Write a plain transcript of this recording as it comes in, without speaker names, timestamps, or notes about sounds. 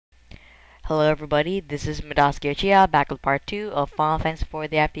Hello everybody, this is Midaski Ochiya, back with part 2 of Final Fantasy IV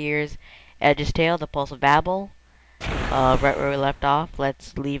The After Years, Edge's Tale, The Pulse of Babel. Right where we left off,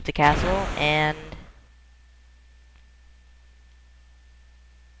 let's leave the castle, and...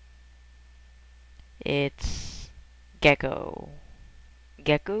 it's... Gekkou.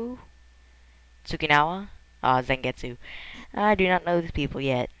 Gekkou? Tsukinawa? Zengetsu. I do not know these people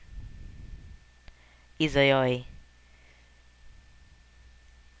yet. Izayoi.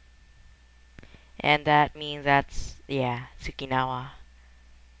 And that means that's, yeah, Tsukinawa.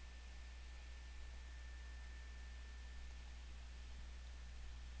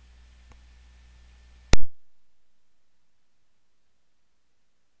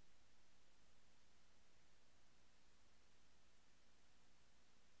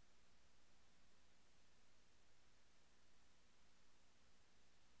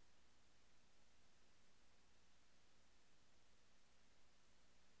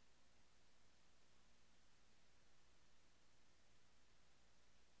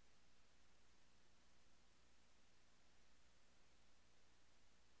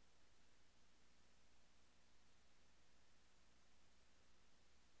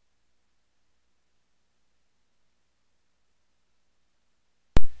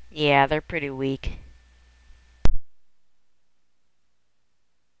 Yeah, they're pretty weak.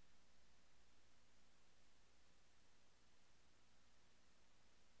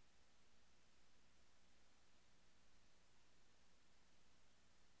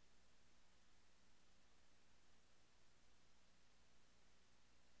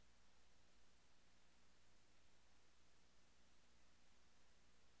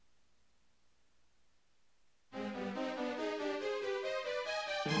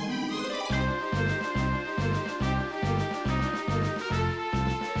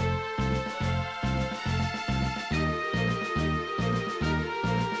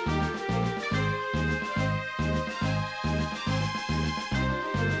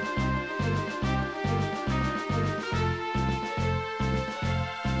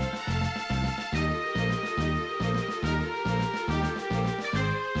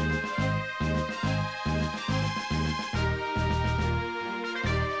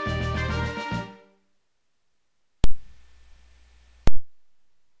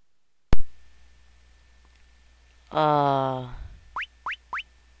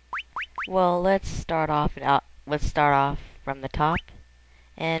 Well, let's start off from the top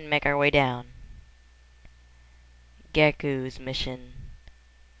and make our way down. Gekkou's mission.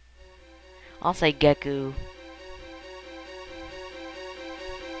 I'll say Gekkou.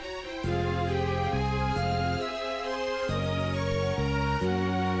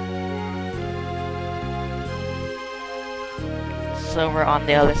 So we're on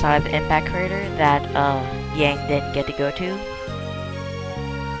the other side of the impact crater that Yang didn't get to go to.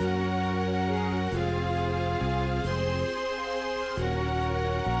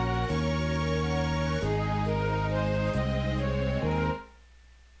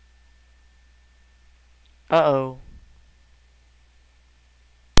 Uh-oh.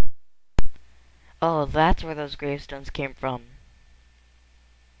 Oh, that's where those gravestones came from.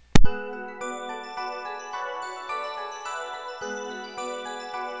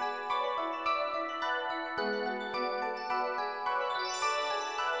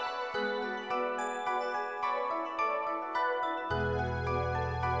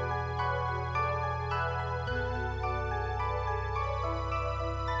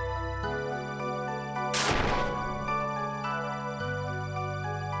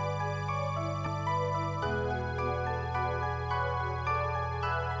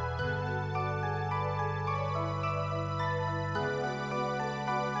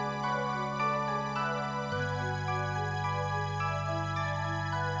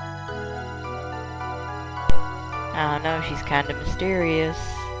 I don't know, she's kind of mysterious.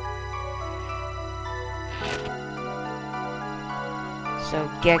 So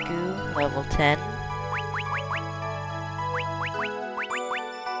Gekkou, level 10.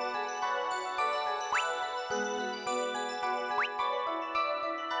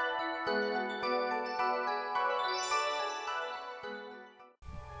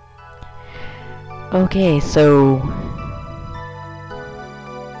 Okay, so...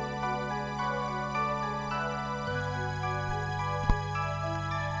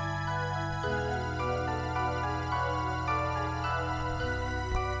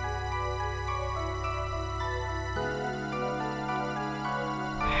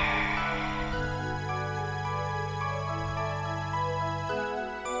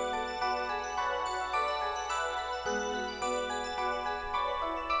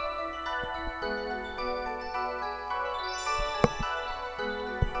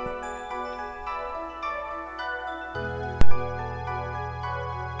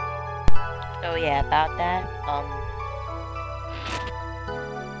 So yeah, about that,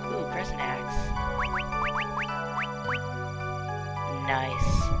 ooh, crescent axe.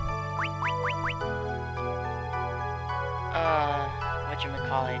 Nice.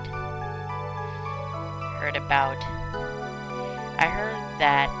 Whatchamacallit? Heard about. I heard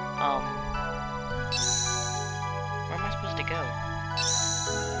that, where am I supposed to go?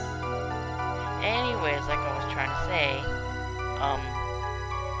 Anyways, like I was trying to say,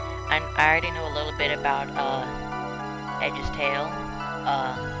 I already know a little bit about, Edge's Tale.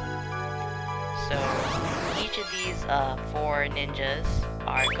 So, each of these, 4 ninjas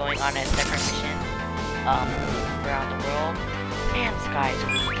are going on a separate mission, around the world. Man, this guy's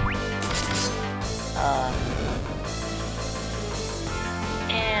weak.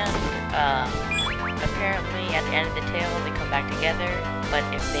 Apparently at the end of the tale, they come back together, but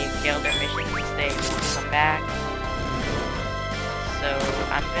if they fail their missions, they won't come back. So,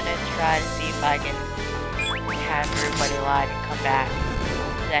 I'm gonna try to see if I can have everybody alive and come back.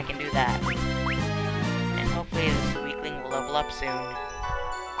 Hopefully I can do that. And hopefully this weakling will level up soon.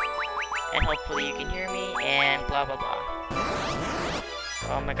 And hopefully you can hear me, and blah blah blah.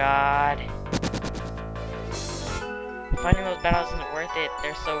 Oh my god. Fighting those battles isn't worth it,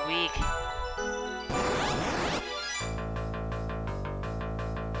 they're so weak.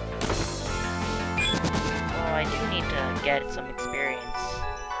 Oh, I do need to get some experience.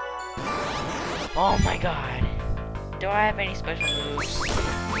 Oh my god. Do I have any special moves?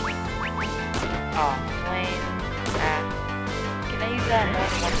 Oh, flame. Can I use that on more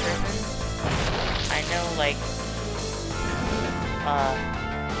than one person? I know, like,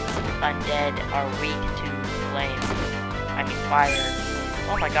 undead are weak to flame. I mean fire.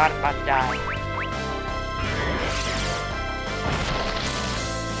 Oh my god, I'm about to die.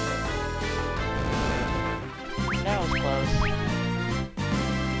 That was close.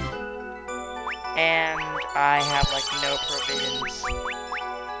 And I have like no provisions.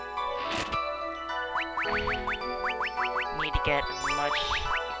 Need to get as much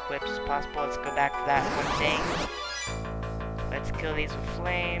equipped as possible. Let's go back for that one thing. Let's kill these with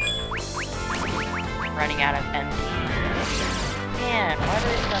flame. Running out of MP. Man, why do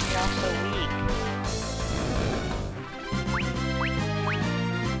they start me off so weak?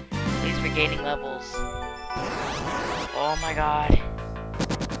 At least we're gaining levels. Oh my god.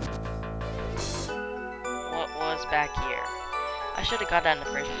 What was back here? I should have got that in the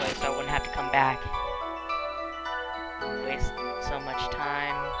first place so I wouldn't have to come back. Waste so much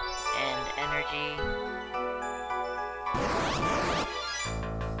time and energy.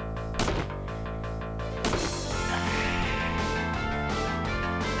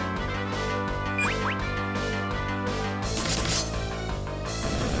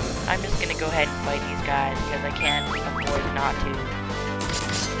 I'm just gonna go ahead and fight these guys because I can't afford not to.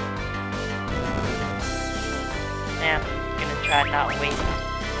 And I'm gonna try not waste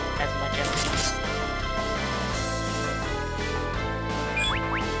as much energy.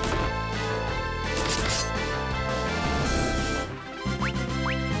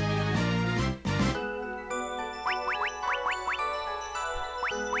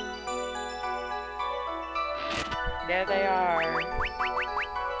 There they are.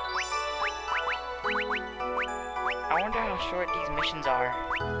 I wonder how short these missions are.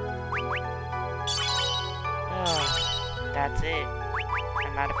 Oh, that's it.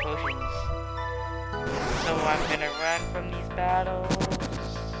 I'm out of potions. So I'm gonna run from these battles.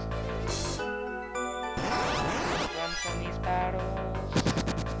 Run from these battles.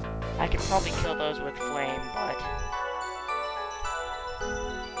 I could probably kill those with flame, but...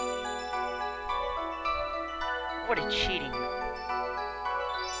 what a cheating.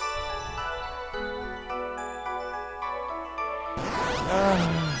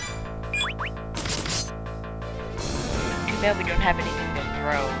 Too bad we don't have anything to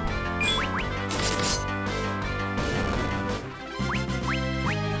throw.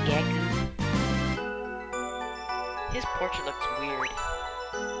 Gekkou. His portrait looks weird.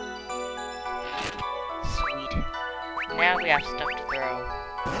 Sweet. Now we have stuff to throw.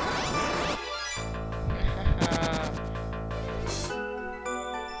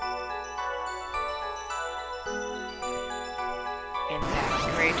 Impact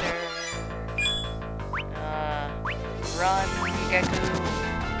crater. Run, Gekkou.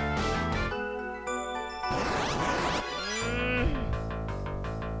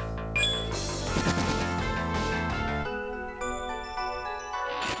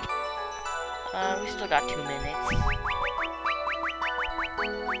 We still got 2 minutes.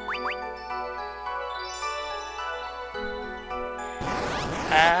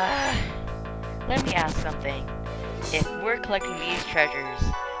 Let me ask something. If we're collecting these treasures,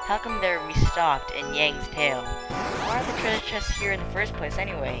 How come they're restocked in Yang's tail? Why are the treasure chests here in the first place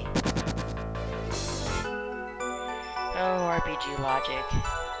anyway? Oh, RPG logic.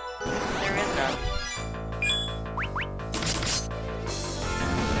 There is none.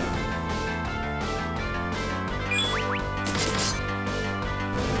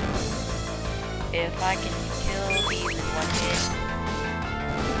 If I can kill these in one hit.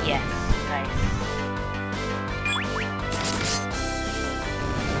 Yes, nice.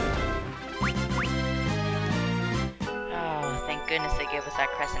 Oh, thank goodness they gave us that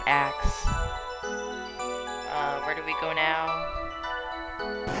crescent axe. Where do we go now?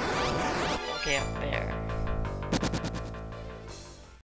 Okay, up there.